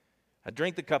 I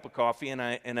drink the cup of coffee, and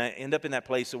I end up in that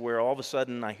place where all of a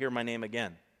sudden I hear my name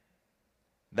again.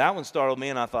 That one startled me,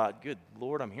 and I thought, good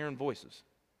Lord, I'm hearing voices.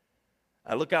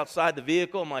 I look outside the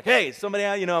vehicle, I'm like, hey, somebody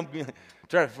out, I'm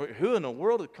trying to figure, who in the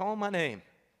world is calling my name?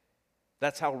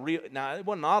 That's how real. Now, it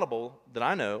wasn't audible that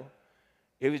I know.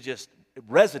 It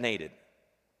resonated.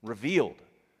 revealed.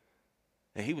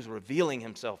 And he was revealing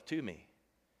himself to me.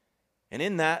 And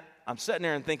in that, I'm sitting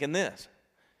there and thinking this.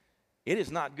 It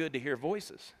is not good to hear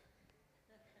voices.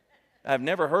 I've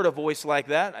never heard a voice like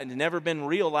that. I've never been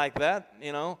real like that,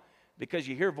 because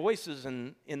you hear voices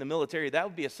in the military, that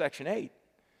would be a Section 8.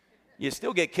 You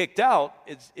still get kicked out.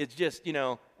 It's just,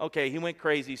 okay, he went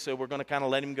crazy, so we're going to kind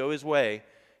of let him go his way.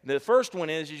 The first one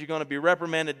is you're going to be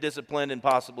reprimanded, disciplined, and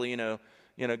possibly,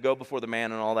 go before the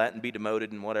man and all that and be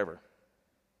demoted and whatever.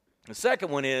 The second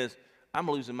one is I'm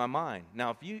losing my mind.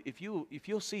 Now, if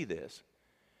you'll see this,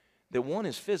 that one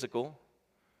is physical,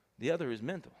 the other is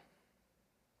mental.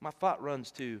 My thought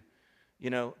runs to,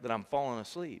 that I'm falling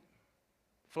asleep,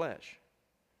 flesh.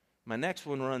 My next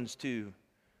one runs to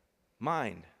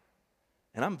mind.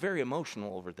 And I'm very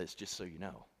emotional over this, just so you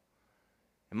know.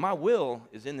 And my will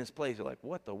is in this place of like,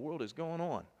 what the world is going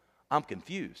on? I'm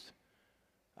confused.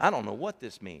 I don't know what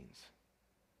this means.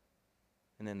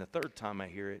 And then the third time I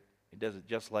hear it, it does it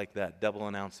just like that, double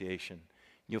enunciation.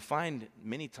 You'll find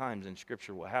many times in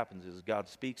Scripture what happens is God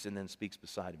speaks and then speaks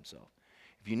beside himself.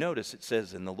 If you notice, it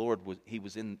says, and the Lord he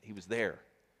was there.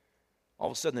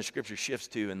 All of a sudden the Scripture shifts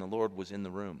to, and the Lord was in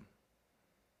the room.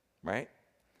 Right?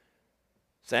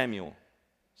 Samuel.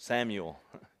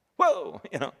 Whoa,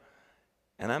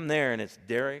 And I'm there, and it's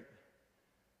Derek.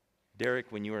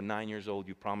 Derek, when you were 9 years old,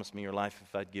 you promised me your life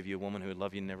if I'd give you a woman who would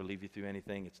love you and never leave you through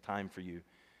anything. It's time for you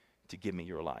to give me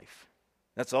your life.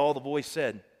 That's all the voice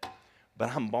said.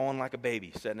 But I'm bawling like a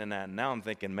baby sitting in that. And now I'm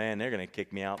thinking, man, they're going to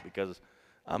kick me out because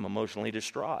I'm emotionally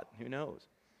distraught. Who knows?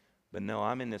 But no,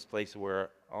 I'm in this place where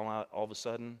all of a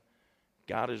sudden,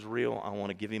 God is real. I want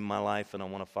to give him my life, and I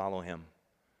want to follow him.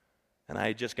 And I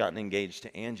had just gotten engaged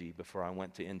to Angie before I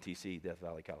went to NTC, Death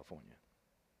Valley, California.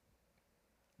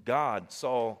 God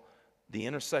saw the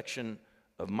intersection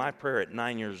of my prayer at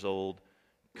 9 years old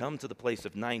come to the place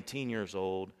of 19 years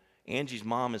old. Angie's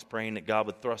mom is praying that God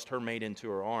would thrust her mate into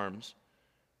her arms.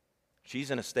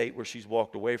 She's in a state where she's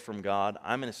walked away from God.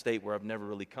 I'm in a state where I've never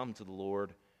really come to the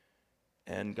Lord.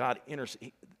 And God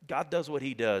does what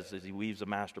he does as he weaves a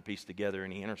masterpiece together,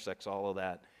 and he intersects all of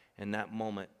that. And that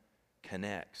moment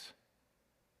connects.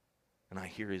 And I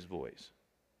hear his voice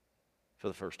for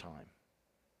the first time.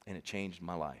 And it changed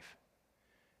my life.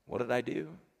 What did I do?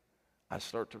 I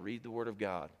start to read the Word of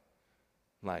God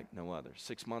like no other.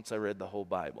 6 months I read the whole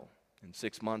Bible. In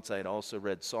 6 months I had also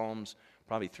read Psalms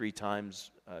probably 3 times,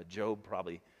 Job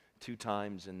probably 2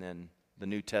 times, and then the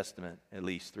New Testament at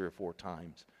least 3 or 4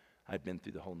 times. I'd been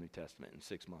through the whole New Testament in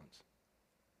 6 months.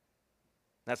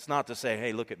 That's not to say,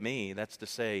 hey, look at me. That's to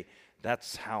say,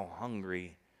 that's how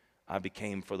hungry I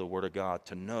became for the Word of God,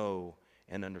 to know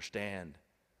and understand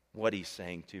what he's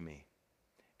saying to me.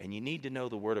 And you need to know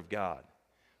the Word of God,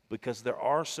 because there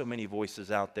are so many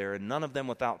voices out there, and none of them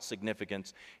without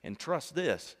significance. And trust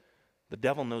this, the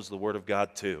devil knows the Word of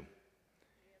God too.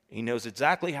 He knows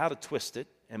exactly how to twist it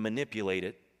and manipulate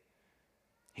it.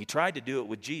 He tried to do it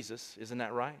with Jesus, isn't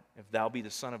that right? If thou be the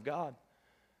Son of God,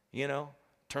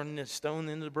 turning this stone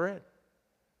into bread.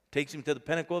 Takes him to the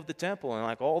pinnacle of the temple, and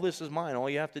like, all this is mine. All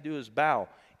you have to do is bow.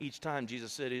 Each time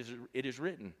Jesus said, it is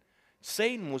written.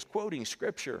 Satan was quoting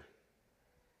Scripture,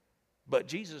 but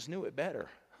Jesus knew it better.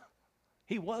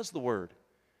 He was the Word,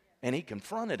 and he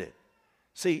confronted it.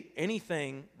 See,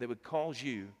 anything that would cause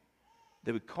you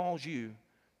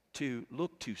to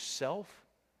look to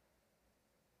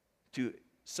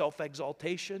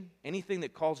self-exaltation, anything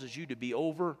that causes you to be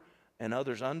over and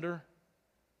others under.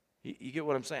 You get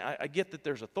what I'm saying? I get that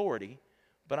there's authority,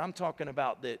 but I'm talking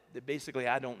about that basically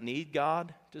I don't need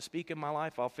God to speak in my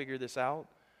life. I'll figure this out.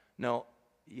 No,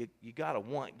 you got to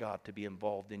want God to be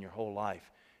involved in your whole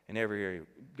life, in every area.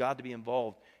 God to be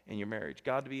involved in your marriage.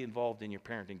 God to be involved in your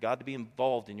parenting. God to be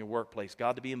involved in your workplace.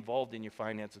 God to be involved in your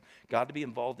finances. God to be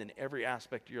involved in every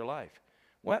aspect of your life.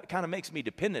 Well, that kind of makes me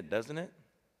dependent, doesn't it?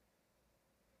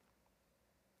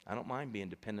 I don't mind being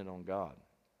dependent on God,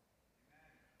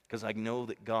 because I know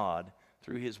that God,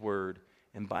 through his Word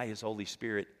and by his Holy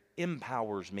Spirit,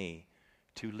 empowers me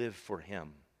to live for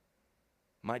him.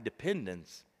 My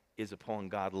dependence is upon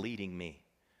God leading me,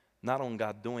 not on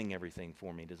God doing everything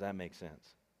for me. Does that make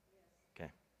sense? Okay.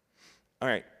 All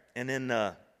right. And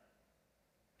then,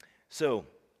 so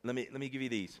let me give you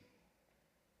these.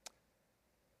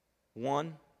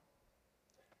 1,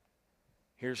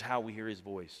 here's how we hear his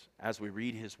voice. As we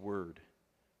read his Word,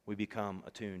 we become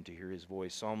attuned to hear his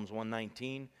voice. Psalms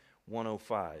 119,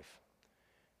 105.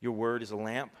 Your word is a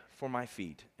lamp for my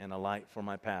feet and a light for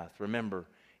my path. Remember,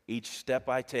 each step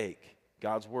I take,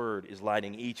 God's word is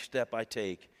lighting each step I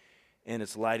take, and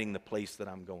it's lighting the place that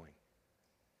I'm going.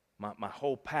 My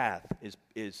whole path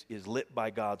is lit by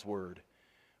God's word.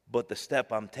 but the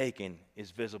step I'm taking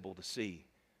is visible to see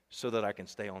so that I can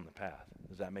stay on the path.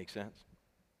 Does that make sense?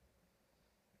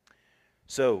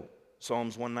 So,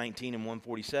 Psalms 119 and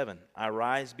 147, I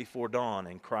rise before dawn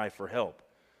and cry for help.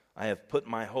 I have put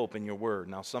my hope in your word.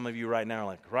 Now, some of you right now are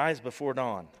like, rise before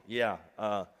dawn. Yeah.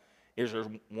 Is there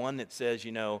one that says,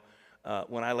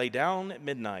 when I lay down at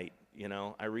midnight,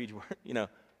 I read,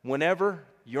 whenever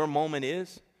your moment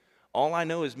is, all I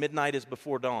know is midnight is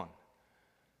before dawn.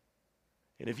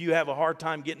 And if you have a hard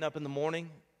time getting up in the morning,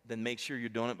 then make sure you're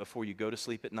doing it before you go to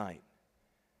sleep at night.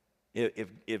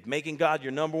 If making God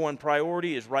your number one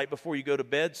priority is right before you go to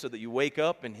bed so that you wake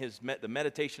up and the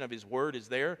meditation of His Word is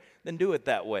there, then do it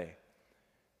that way.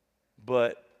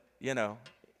 But,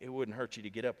 it wouldn't hurt you to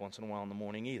get up once in a while in the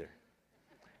morning either.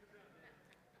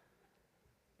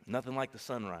 Nothing like the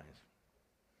sunrise.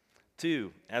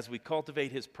 2, as we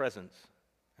cultivate His presence,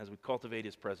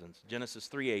 Genesis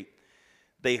 3:8,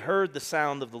 they heard the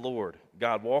sound of the Lord,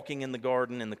 God walking in the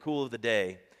garden in the cool of the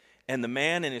day, and the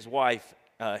man and his wife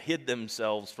hid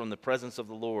themselves from the presence of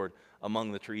the Lord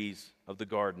among the trees of the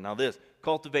garden. Now this,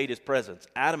 cultivate His presence.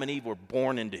 Adam and Eve were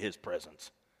born into His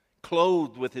presence,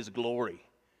 clothed with His glory.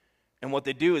 And what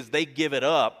they do is they give it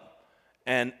up,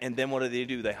 and then what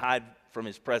do? They hide from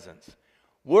His presence.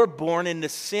 We're born into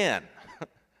sin,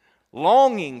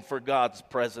 longing for God's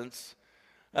presence.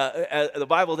 The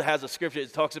Bible has a scripture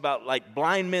that talks about like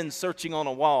blind men searching on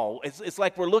a wall. It's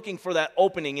like we're looking for that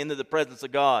opening into the presence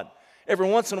of God. Every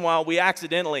once in a while, we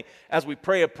accidentally, as we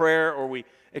pray a prayer or we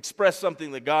express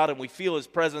something to God and we feel His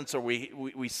presence or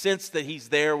we sense that He's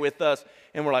there with us,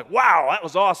 and we're like, wow, that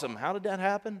was awesome. How did that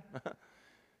happen?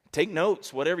 Take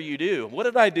notes, whatever you do. What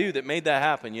did I do that made that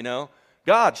happen,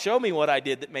 God, show me what I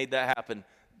did that made that happen.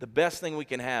 The best thing we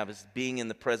can have is being in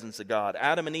the presence of God.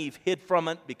 Adam and Eve hid from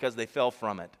it because they fell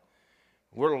from it.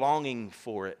 We're longing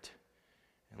for it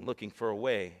and looking for a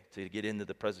way to get into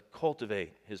the presence,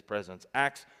 cultivate His presence.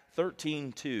 Acts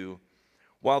 13:2,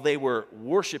 while they were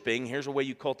worshiping, here's a way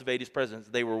you cultivate His presence.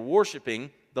 They were worshiping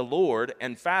the Lord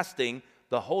and fasting.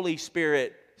 The Holy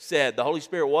Spirit said, the Holy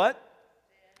Spirit what?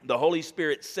 The Holy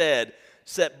Spirit said,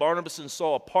 set Barnabas and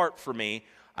Saul apart for me.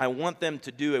 I want them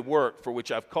to do a work for which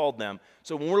I've called them.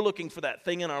 So when we're looking for that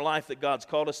thing in our life that God's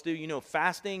called us to,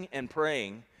 fasting and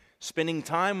praying, spending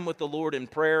time with the Lord in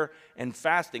prayer and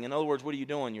fasting. In other words, what are you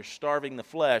doing? You're starving the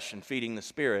flesh and feeding the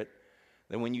spirit.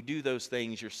 Then when you do those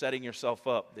things, you're setting yourself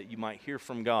up that you might hear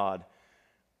from God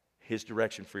His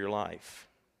direction for your life.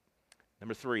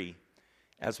 Number 3,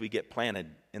 as we get planted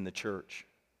in the church.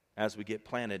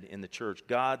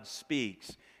 God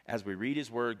speaks. As we read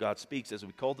His Word, God speaks. As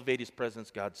we cultivate His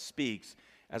presence, God speaks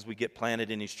as we get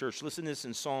planted in His church. Listen to this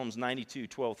in Psalms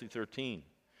 92:12-13.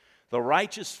 The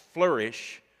righteous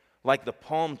flourish like the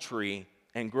palm tree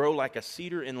and grow like a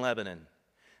cedar in Lebanon.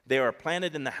 They are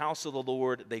planted in the house of the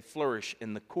Lord. They flourish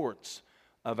in the courts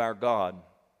of our God.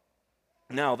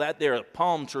 Now that there, a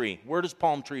palm tree. Where does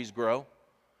palm trees grow?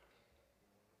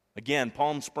 Again,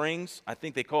 Palm Springs. I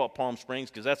think they call it Palm Springs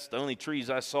because that's the only trees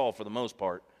I saw for the most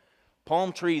part.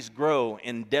 Palm trees grow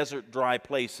in desert, dry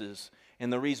places,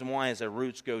 and the reason why is their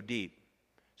roots go deep.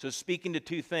 So speaking to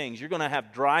 2 things, you're going to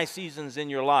have dry seasons in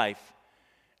your life,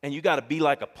 and you got to be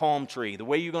like a palm tree. The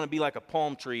way you're going to be like a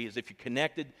palm tree is if you're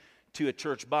connected to a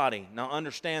church body. Now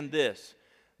understand this,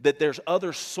 that there's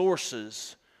other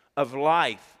sources of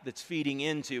life that's feeding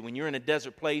into. When you're in a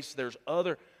desert place, there's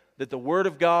other, that the Word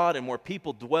of God and where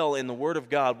people dwell in the Word of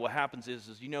God, what happens is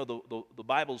the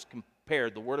Bible's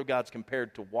compared, the Word of God's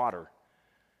compared to water.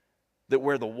 That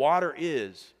where the water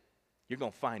is, you're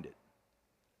going to find it.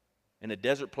 In a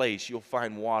desert place, you'll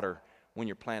find water when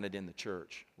you're planted in the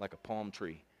church, like a palm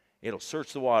tree. It'll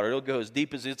search the water. It'll go as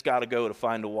deep as it's got to go to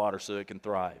find the water so it can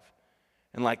thrive.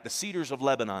 And like the cedars of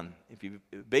Lebanon,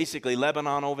 basically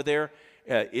Lebanon over there,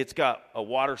 it's got a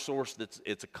water source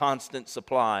it's a constant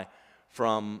supply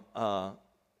from the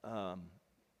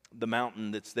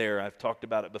mountain that's there. I've talked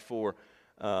about it before,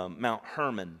 Mount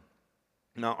Hermon.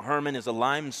 Mount Hermon is a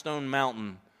limestone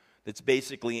mountain that's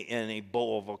basically in a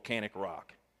bowl of volcanic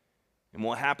rock. And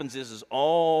what happens is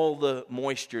all the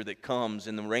moisture that comes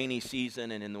in the rainy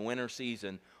season and in the winter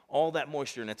season, all that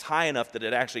moisture, and it's high enough that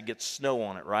it actually gets snow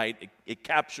on it, right? It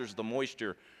captures the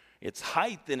moisture, its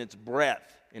height and its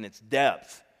breadth and its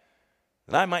depth.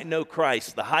 That I might know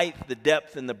Christ, the height, the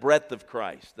depth, and the breadth of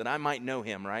Christ, that I might know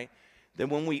Him, right? Then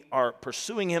when we are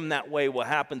pursuing Him that way, what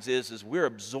happens is we're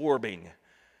absorbing.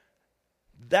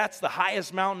 That's the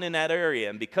highest mountain in that area,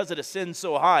 and because it ascends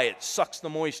so high, it sucks the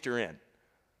moisture in.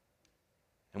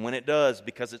 And when it does,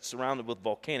 because it's surrounded with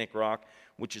volcanic rock,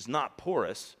 which is not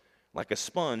porous, Like a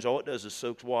sponge, all it does is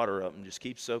soaks water up and just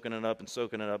keeps soaking it up and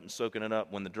soaking it up and soaking it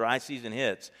up. When the dry season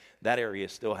hits, that area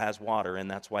still has water, and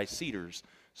that's why cedars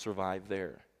survive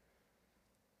there.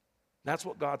 That's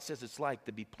what God says it's like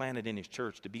to be planted in His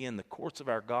church, to be in the courts of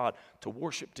our God, to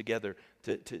worship together,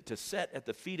 to sit at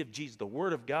the feet of Jesus, the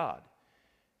Word of God,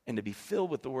 and to be filled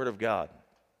with the Word of God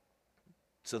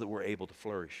so that we're able to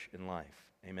flourish in life.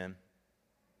 Amen.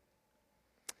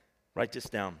 Write this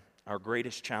down. Our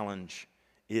greatest challenge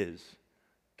is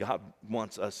God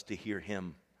wants us to hear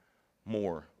Him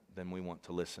more than we want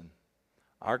to listen.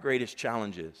 Our greatest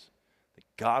challenge is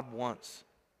that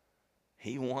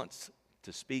He wants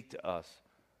to speak to us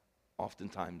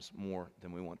oftentimes more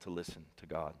than we want to listen to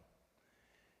God.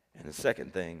 And the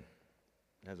second thing,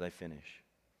 as I finish,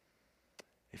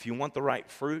 if you want the right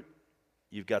fruit,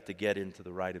 you've got to get into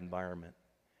the right environment.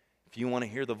 If you want to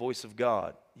hear the voice of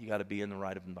God, you got to be in the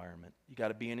right environment. You got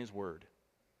to be in His Word.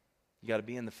 You got to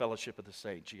be in the fellowship of the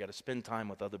saints. You got to spend time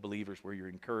with other believers where you're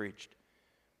encouraged,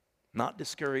 not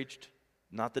discouraged,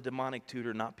 not the demonic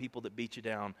tutor, not people that beat you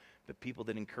down, but people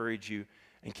that encourage you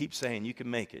and keep saying, you can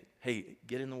make it. Hey,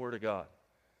 get in the Word of God.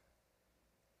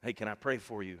 Hey, can I pray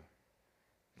for you?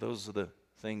 Those are the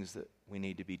things that we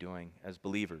need to be doing as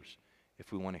believers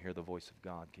if we want to hear the voice of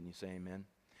God. Can you say amen?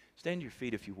 Stand to your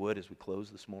feet if you would as we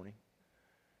close this morning.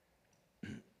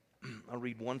 I'll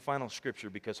read one final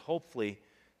scripture because hopefully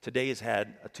today has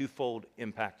had a twofold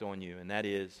impact on you, and that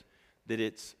is that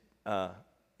it's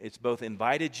both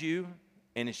invited you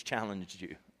and it's challenged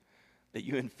you. That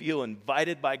you feel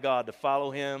invited by God to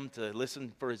follow Him, to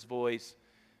listen for His voice,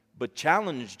 but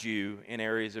challenged you in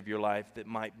areas of your life that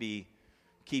might be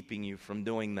keeping you from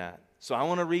doing that. So I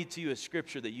want to read to you a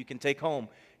scripture that you can take home,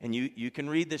 and you can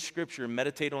read this scripture and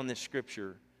meditate on this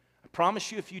scripture. I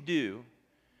promise you if you do,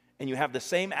 and you have the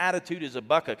same attitude as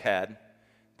Habakkuk had,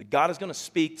 that God is going to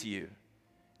speak to you.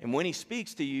 And when He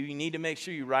speaks to you, you need to make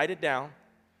sure you write it down,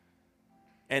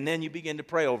 and then you begin to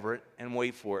pray over it and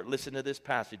wait for it. Listen to this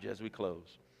passage as we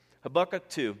close. Habakkuk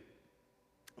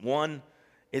 2:1,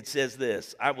 it says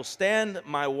this, I will stand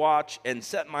my watch and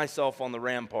set myself on the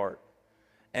rampart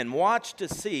and watch to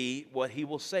see what He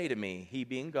will say to me, He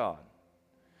being God,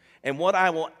 and what I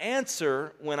will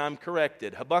answer when I'm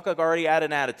corrected. Habakkuk already had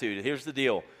an attitude. Here's the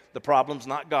deal. The problem's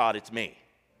not God, it's me.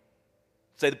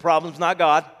 Say, the problem's not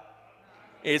God,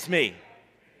 it's me.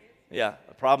 Yeah,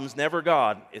 the problem's never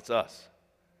God, it's us.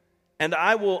 And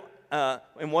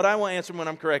what I will answer when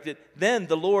I'm corrected. Then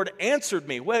the Lord answered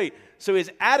me. Wait, so his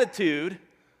attitude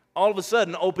all of a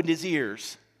sudden opened his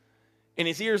ears. And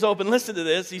his ears open. Listen to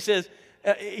this. He says,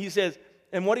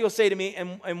 and what He will say to me,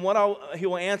 and what He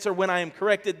will answer when I am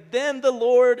corrected. Then the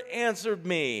Lord answered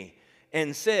me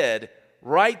and said,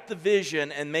 write the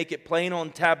vision and make it plain on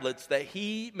tablets that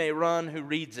he may run who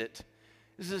reads it.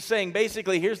 This is saying,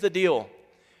 basically, here's the deal.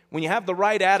 When you have the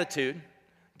right attitude,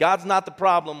 God's not the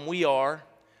problem, we are.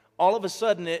 All of a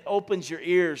sudden, it opens your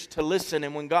ears to listen.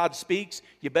 And when God speaks,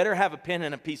 you better have a pen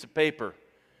and a piece of paper.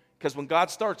 Because when God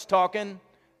starts talking,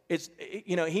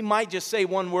 He might just say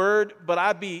one word, but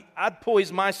I'd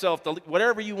poise myself to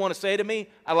whatever you want to say to me,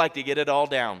 I like to get it all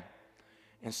down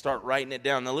and start writing it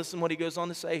down. Now listen what he goes on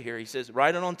to say here. He says,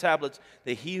 write it on tablets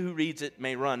that he who reads it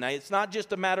may run. Now it's not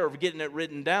just a matter of getting it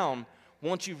written down.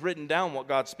 Once you've written down what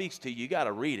God speaks to you, you got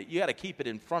to read it. You got to keep it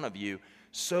in front of you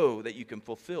so that you can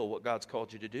fulfill what God's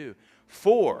called you to do.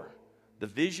 For the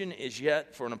vision is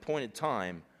yet for an appointed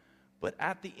time, but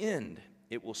at the end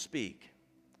it will speak.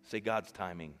 Say God's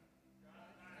timing.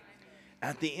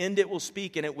 At the end it will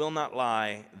speak and it will not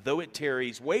lie. Though it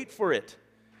tarries, wait for it,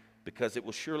 because it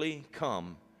will surely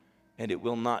come and it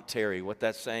will not tarry. What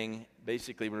that's saying,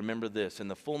 basically, remember this. In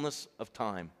the fullness of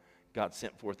time, God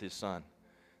sent forth His Son.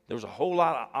 There was a whole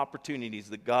lot of opportunities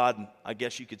that God, I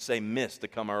guess you could say, missed to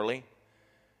come early.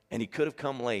 And He could have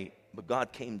come late, but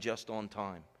God came just on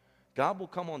time. God will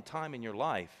come on time in your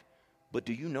life, but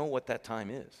do you know what that time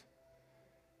is?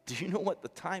 Do you know what the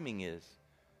timing is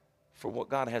for what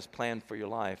God has planned for your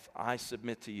life? I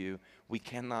submit to you, we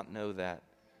cannot know that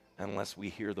unless we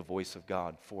hear the voice of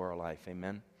God for our life.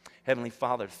 Amen. Heavenly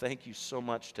Father, thank you so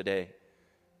much today.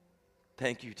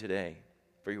 Thank you today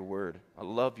for your word. I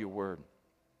love your word.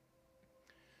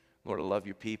 Lord, I love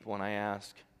your people, and I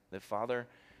ask that, Father,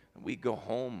 we go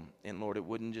home, and Lord, it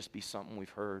wouldn't just be something we've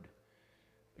heard.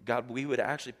 God, we would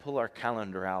actually pull our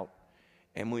calendar out,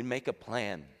 and we'd make a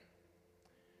plan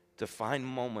to find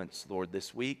moments, Lord,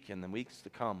 this week and the weeks to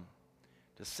come,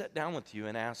 to sit down with you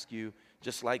and ask you,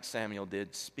 just like Samuel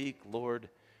did, speak, Lord,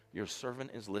 your servant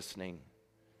is listening.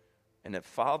 And that,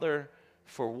 Father,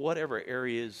 for whatever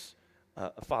areas,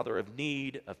 Father, of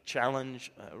need, of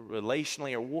challenge,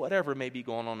 relationally, or whatever may be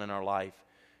going on in our life,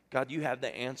 God, you have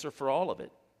the answer for all of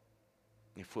it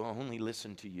if we'll only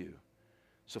listen to you.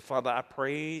 So, Father, I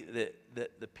pray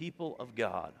that the people of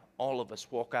God, all of us,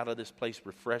 walk out of this place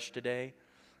refreshed today.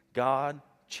 God,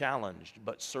 challenged,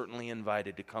 but certainly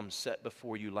invited to come set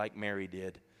before you like Mary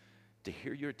did, to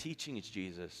hear your teachings,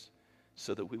 Jesus,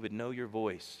 so that we would know your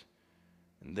voice,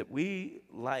 and that we,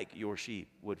 like your sheep,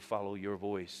 would follow your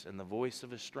voice, and the voice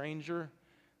of a stranger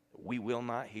we will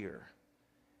not hear.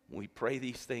 We pray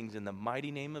these things in the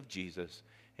mighty name of Jesus.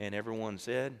 And everyone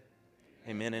said,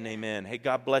 amen and amen. Hey,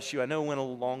 God bless you. I know it went a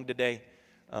little long today.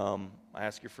 I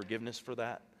ask your forgiveness for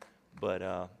that. But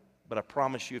I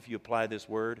promise you, if you apply this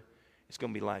word, it's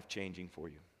going to be life-changing for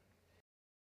you.